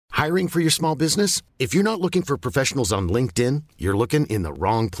Hiring for your small business? If you're not looking for professionals on LinkedIn, you're looking in the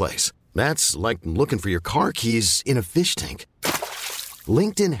wrong place. That's like looking for your car keys in a fish tank.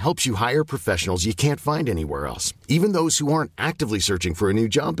 LinkedIn helps you hire professionals you can't find anywhere else, even those who aren't actively searching for a new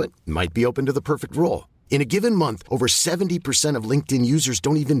job but might be open to the perfect role. In a given month, over 70% of LinkedIn users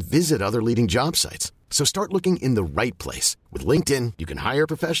don't even visit other leading job sites. So start looking in the right place. With LinkedIn, you can hire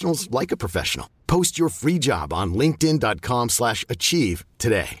professionals like a professional. Post your free job on linkedin.com/achieve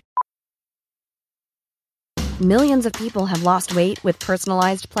today. Millions of people have lost weight with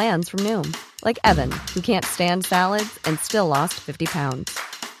personalized plans from Noom. Like Evan, who can't stand salads and still lost 50 pounds.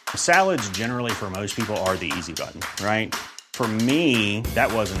 Salads generally for most people are the easy button, right? For me,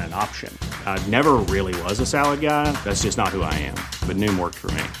 that wasn't an option. I never really was a salad guy. That's just not who I am. But Noom worked for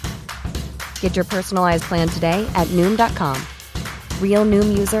me. Get your personalized plan today at Noom.com. Real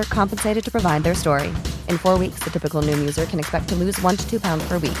Noom user compensated to provide their story. In 4 weeks, the typical Noom user can expect to lose 1 to 2 pounds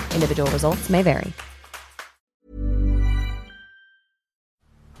per week. Individual results may vary.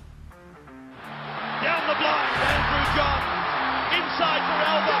 Down the blind, Andrew John. Inside for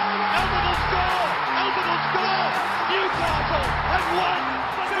Elba. Elba will score. Elba will score. Newcastle have won.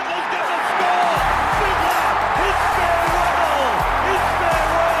 Sybil's going to score. Fiddler, it's farewell. It's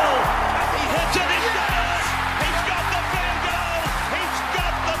farewell. And he hits it. He's got it. He's got the fair goal. He's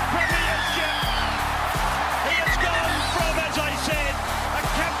got the premiership. He has gone from, as I said, a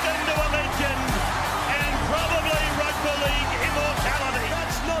captain to a legend. And probably rugby league immortality.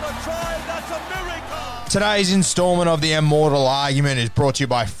 That's not a try. That's a miracle. Today's installment of the Immortal Argument is brought to you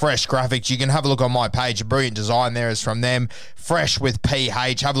by Fresh Graphics. You can have a look on my page. A brilliant design there is from them. Fresh with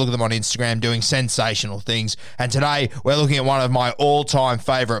PH. Have a look at them on Instagram doing sensational things. And today we're looking at one of my all-time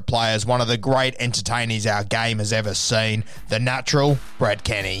favourite players, one of the great entertainers our game has ever seen, the natural Brett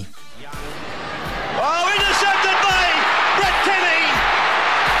Kenny. Oh, intercepted by Brett Kenny.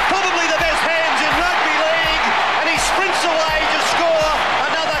 Probably the best hands in rugby league. And he sprints away to score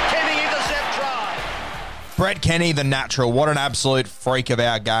another Kenny intercept try. Brett Kenny, the natural, what an absolute freak of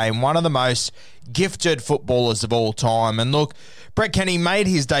our game. One of the most gifted footballers of all time. And look, Brett Kenny made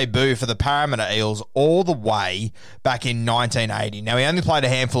his debut for the Parramatta Eels all the way back in 1980. Now, he only played a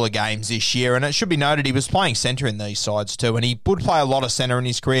handful of games this year, and it should be noted he was playing centre in these sides too, and he would play a lot of centre in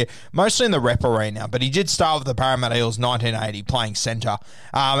his career, mostly in the rep arena, but he did start with the Parramatta Eels 1980 playing centre,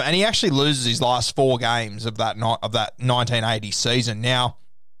 and he actually loses his last 4 games of that 1980 season. Now,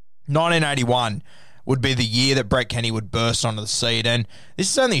 1981 would be the year that Brett Kenny would burst onto the scene. And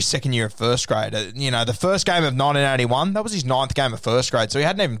this is only his second year of first grade. The first game of 1981, that was his 9th game of first grade, so he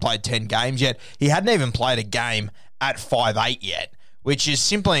hadn't even played 10 games yet. He hadn't even played a game at 5'8" yet, which is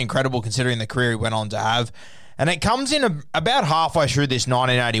simply incredible considering the career he went on to have. And it comes in about halfway through this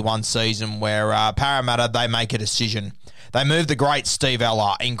 1981 season where Parramatta, they make a decision. They move the great Steve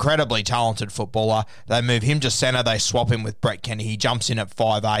Ella, incredibly talented footballer. They move him to centre. They swap him with Brett Kenny. He jumps in at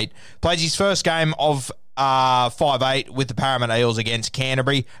 5'8". Plays his first game of 5'8" with the Parramatta Eels against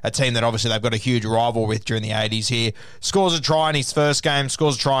Canterbury, a team that obviously they've got a huge rival with during the 80s here. Scores a try in his first game,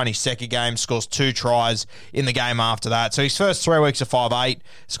 scores a try in his second game, scores 2 tries in the game after that. So his first 3 weeks of 5'8",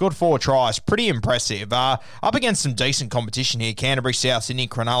 scored 4 tries. Pretty impressive. Up against some decent competition here, Canterbury, South Sydney,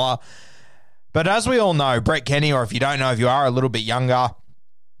 Cronulla. But as we all know, Brett Kenny, or if you don't know, if you are a little bit younger,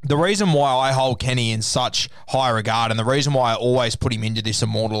 the reason why I hold Kenny in such high regard and the reason why I always put him into this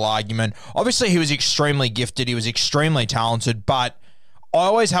immortal argument, obviously he was extremely gifted, he was extremely talented, but I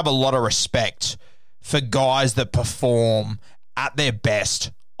always have a lot of respect for guys that perform at their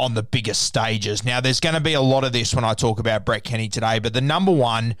best on the biggest stages. Now, there's going to be a lot of this when I talk about Brett Kenny today, but the number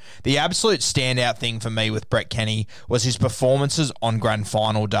one, the absolute standout thing for me with Brett Kenny was his performances on Grand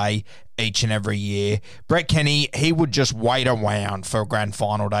Final day each and every year. Brett Kenny, he would just wait around for Grand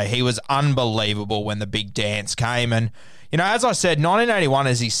Final day. He was unbelievable when the big dance came. And, as I said, 1981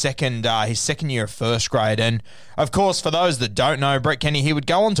 is his second year of first grade. And, of course, for those that don't know, Brett Kenny, he would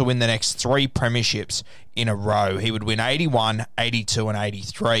go on to win the next 3 premierships in a row. He would win 81, 82, and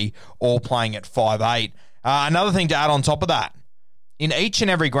 83, all playing at 5'8". Another thing to add on top of that, in each and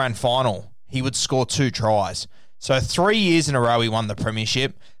every Grand Final, he would score 2 tries. So 3 years in a row he won the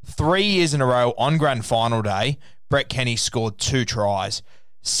premiership. 3 years in a row on Grand Final day, Brett Kenny scored 2 tries.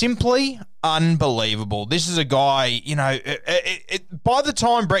 Simply unbelievable. This is a guy, by the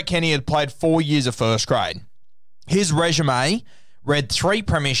time Brett Kenny had played 4 years of first grade, his resume read 3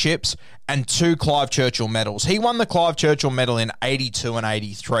 premierships and 2 Clive Churchill medals. He won the Clive Churchill medal in 82 and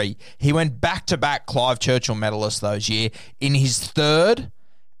 83. He went back-to-back Clive Churchill medalists those years in his 3rd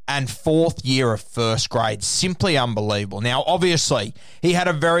and 4th year of first grade. Simply unbelievable. Now, obviously, he had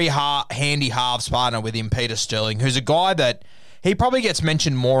a very handy halves partner with him, Peter Sterling, who's a guy that he probably gets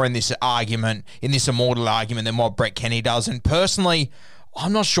mentioned more in this argument, in this immortal argument, than what Brett Kenny does. And personally,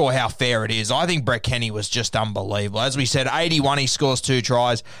 I'm not sure how fair it is. I think Brett Kenny was just unbelievable. As we said, 81, he scores 2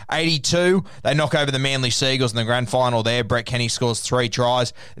 tries. 82, they knock over the Manly Seagulls in the grand final there. Brett Kenny scores 3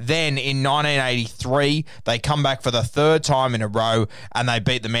 tries. Then in 1983, they come back for the 3rd time in a row and they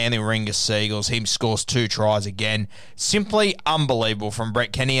beat the Manly Warringah Seagulls. He scores 2 tries again. Simply unbelievable from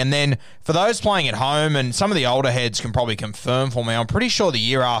Brett Kenny. And then for those playing at home, and some of the older heads can probably confirm for me, I'm pretty sure the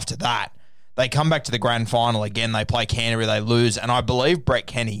year after that, they come back to the grand final again. They play Canterbury, they lose, and I believe Brett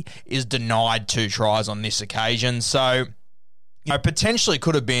Kenny is denied 2 tries on this occasion. So, potentially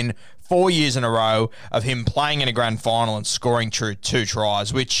could have been 4 years in a row of him playing in a grand final and scoring 2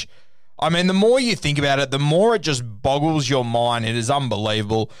 tries, which, I mean, the more you think about it, the more it just boggles your mind. It is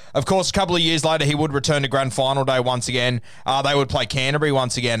unbelievable. Of course, a couple of years later, he would return to grand final day once again. They would play Canterbury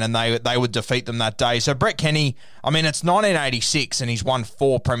once again, and they would defeat them that day. So Brett Kenny, I mean, it's 1986, and he's won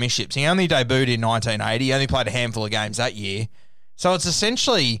 4 premierships. He only debuted in 1980. He only played a handful of games that year. So it's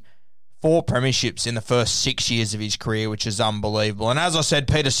essentially 4 premierships in the first 6 years of his career, which is unbelievable. And as I said,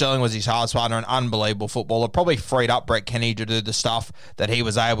 Peter Sterling was his halves partner, an unbelievable footballer. Probably freed up Brett Kenny to do the stuff that he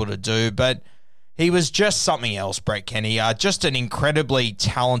was able to do. But he was just something else, Brett Kenny. Just an incredibly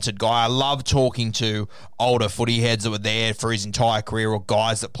talented guy. I love talking to older footy heads that were there for his entire career, or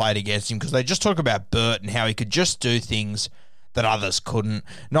guys that played against him, because they just talk about Bert and how he could just do things that others couldn't.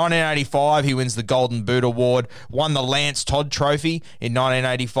 1985, he wins the Golden Boot Award, won the Lance Todd Trophy in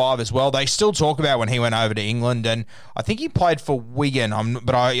 1985 as well. They still talk about when he went over to England, and I think he played for Wigan,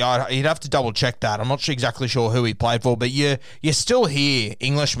 but you'd have to double check that. I'm not exactly sure who he played for, but you still hear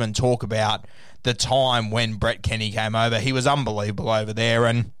Englishmen talk about the time when Brett Kenny came over. He was unbelievable over there,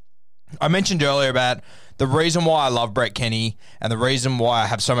 and I mentioned earlier about the reason why I love Brett Kenny and the reason why I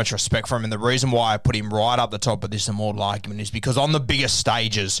have so much respect for him and the reason why I put him right up the top of this immortal argument is because on the biggest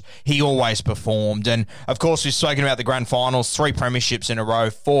stages, he always performed. And, of course, we've spoken about the grand finals, 3 premierships in a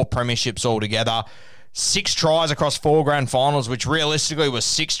row, 4 premierships altogether, 6 tries across 4 grand finals, which realistically was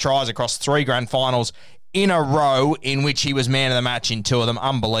 6 tries across 3 grand finals in a row, in which he was man of the match in 2 of them.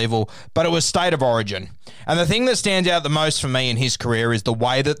 Unbelievable. But it was State of Origin. And the thing that stands out the most for me in his career is the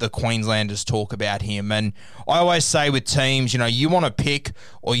way that the Queenslanders talk about him. And I always say with teams, you want to pick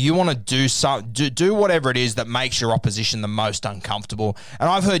or you want to do whatever it is that makes your opposition the most uncomfortable. And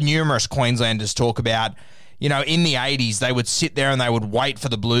I've heard numerous Queenslanders talk about, in the 80s, they would sit there and they would wait for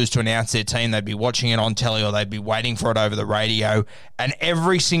the Blues to announce their team. They'd be watching it on telly or they'd be waiting for it over the radio. And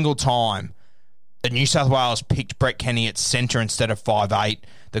every single time that New South Wales picked Brett Kenny at centre instead of 5'8",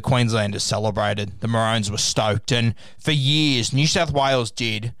 the Queenslanders celebrated. The Maroons were stoked. And for years, New South Wales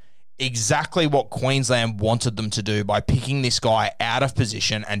did exactly what Queensland wanted them to do by picking this guy out of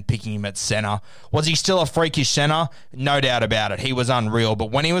position and picking him at centre. Was he still a freakish centre? No doubt about it. He was unreal.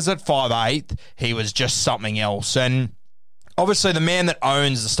 But when he was at 5'8", he was just something else. And obviously the man that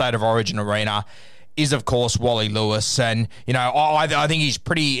owns the State of Origin arena is, of course, Wally Lewis. And, I think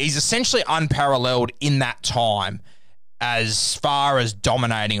he's essentially unparalleled in that time as far as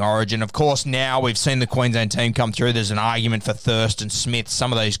dominating Origin. Of course, now we've seen the Queensland team come through. There's an argument for Thurston Smith,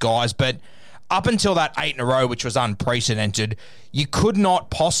 some of these guys. But up until that 8 in a row, which was unprecedented, you could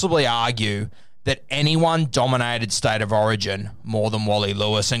not possibly argue that anyone dominated State of Origin more than Wally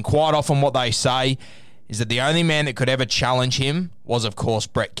Lewis. And quite often what they say is that the only man that could ever challenge him was, of course,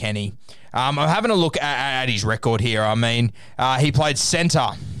 Brett Kenny. I'm having a look at his record here. I mean, he played centre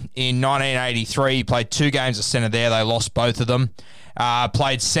in 1983. He played 2 games of centre there. They lost both of them.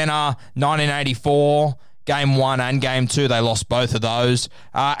 Played centre 1984, game 1 and game 2. They lost both of those.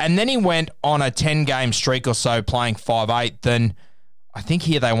 And then he went on a 10-game streak or so playing 5'8". Then I think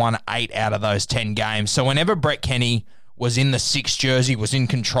here they won 8 out of those 10 games. So whenever Brett Kenny was in the 6 jersey, was in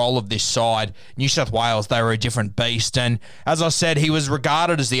control of this side, New South Wales, they were a different beast. And as I said, he was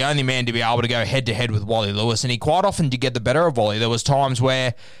regarded as the only man to be able to go head-to-head with Wally Lewis, and he quite often did get the better of Wally. There was times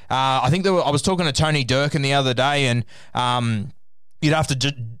where, I was talking to Tony Durkin the other day, and you'd have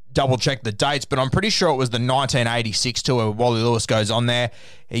to double-check the dates, but I'm pretty sure it was the 1986 tour where Wally Lewis goes on there.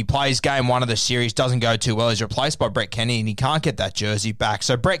 He plays game 1 of the series, doesn't go too well. He's replaced by Brett Kenny, and he can't get that jersey back.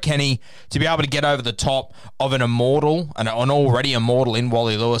 So Brett Kenny, to be able to get over the top of an immortal, an already immortal in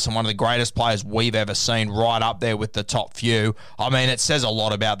Wally Lewis, and one of the greatest players we've ever seen, right up there with the top few, I mean, it says a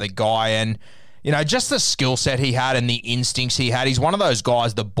lot about the guy. And just the skill set he had and the instincts he had. He's one of those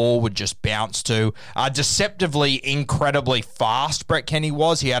guys the ball would just bounce to. Deceptively, incredibly fast, Brett Kenny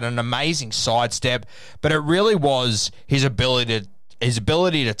was. He had an amazing sidestep, but it really was his ability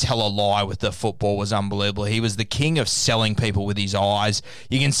to tell a lie with the football was unbelievable. He was the king of selling people with his eyes.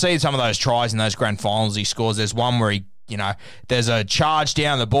 You can see some of those tries in those grand finals he scores. There's one where he there's a charge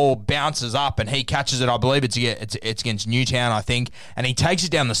down, the ball bounces up and he catches it. I believe it's against Newtown, I think, and he takes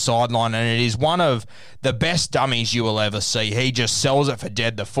it down the sideline, and it is one of the best dummies you will ever see. He just sells it for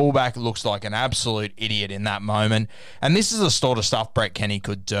dead. The fullback looks like an absolute idiot in that moment, and this is the sort of stuff Brett Kenny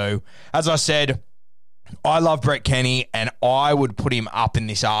could do. As I said, I love Brett Kenny, and I would put him up in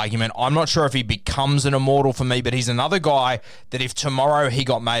this argument. I'm not sure if he becomes an immortal for me, but he's another guy that if tomorrow he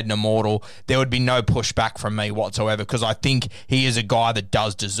got made an immortal, there would be no pushback from me whatsoever, because I think he is a guy that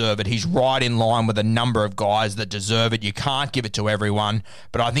does deserve it. He's right in line with a number of guys that deserve it. You can't give it to everyone,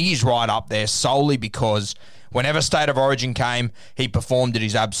 but I think he's right up there solely because whenever State of Origin came, he performed at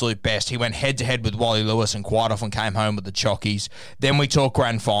his absolute best. He went head-to-head with Wally Lewis and quite often came home with the chockies. Then we talk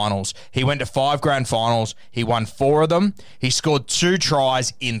grand finals. He went to 5 grand finals. He won 4 of them. He scored 2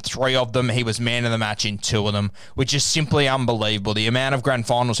 tries in 3 of them. He was man of the match in 2 of them, which is simply unbelievable. The amount of grand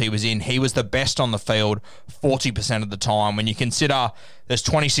finals he was in, he was the best on the field 40% of the time. When you consider there's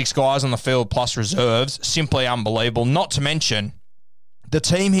 26 guys on the field plus reserves, simply unbelievable. Not to mention the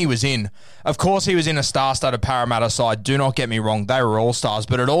team he was in. Of course, he was in a star-studded Parramatta side. Do not get me wrong. They were all stars.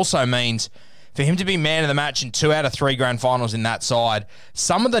 But it also means for him to be man of the match in 2 out of 3 grand finals in that side,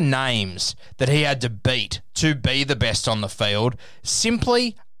 some of the names that he had to beat to be the best on the field,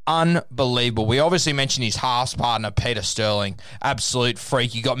 simply unbelievable. We obviously mentioned his halves partner, Peter Sterling. Absolute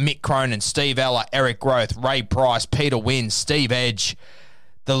freak. You got Mick Cronin, Steve Ella, Eric Groth, Ray Price, Peter Wynn, Steve Edge.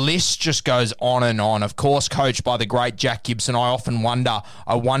 The list just goes on and on. Of course, coached by the great Jack Gibson. I often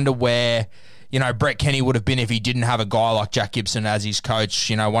wonder where, Brett Kenny would have been if he didn't have a guy like Jack Gibson as his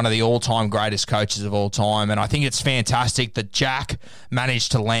coach, one of the all-time greatest coaches of all time. And I think it's fantastic that Jack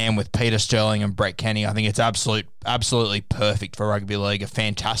managed to land with Peter Sterling and Brett Kenny. I think it's absolutely perfect for rugby league, a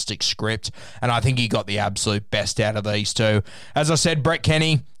fantastic script. And I think he got the absolute best out of these two. As I said, Brett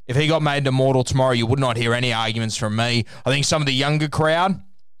Kenny, if he got made immortal tomorrow, you would not hear any arguments from me. I think some of the younger crowd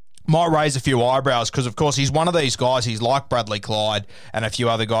might raise a few eyebrows because, of course, he's one of these guys. He's like Bradley Clyde and a few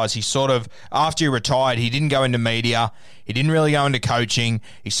other guys. He sort of, after he retired, he didn't go into media. He didn't really go into coaching.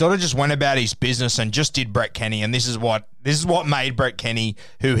 He sort of just went about his business and just did Brett Kenny. And this is what made Brett Kenny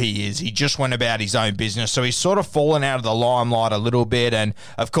who he is. He just went about his own business. So he's sort of fallen out of the limelight a little bit. And,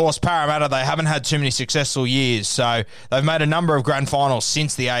 of course, Parramatta, they haven't had too many successful years. So they've made a number of grand finals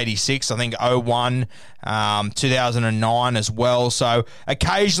since the 86, I think 01, 2009 as well. So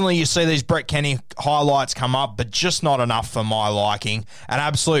occasionally you see these Brett Kenny highlights come up, but just not enough for my liking. An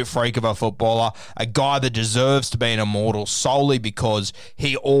absolute freak of a footballer, a guy that deserves to be an immortal solely because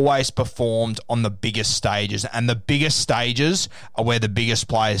he always performed on the biggest stages, and the biggest stages are where the biggest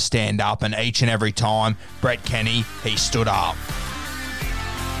players stand up, and each and every time Brett Kenny, he stood up.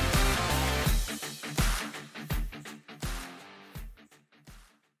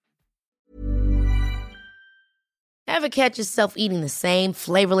 Ever catch yourself eating the same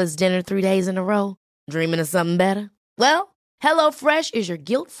flavorless dinner 3 days in a row? Dreaming of something better? Well, HelloFresh is your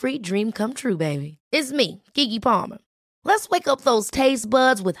guilt-free dream come true, baby. It's me, Keke Palmer. Let's wake up those taste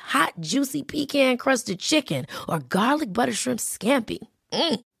buds with hot, juicy pecan-crusted chicken or garlic butter shrimp scampi.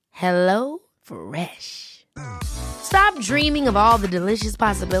 Hello Fresh. Stop dreaming of all the delicious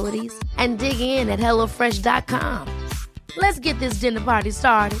possibilities and dig in at HelloFresh.com. Let's get this dinner party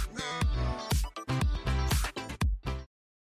started.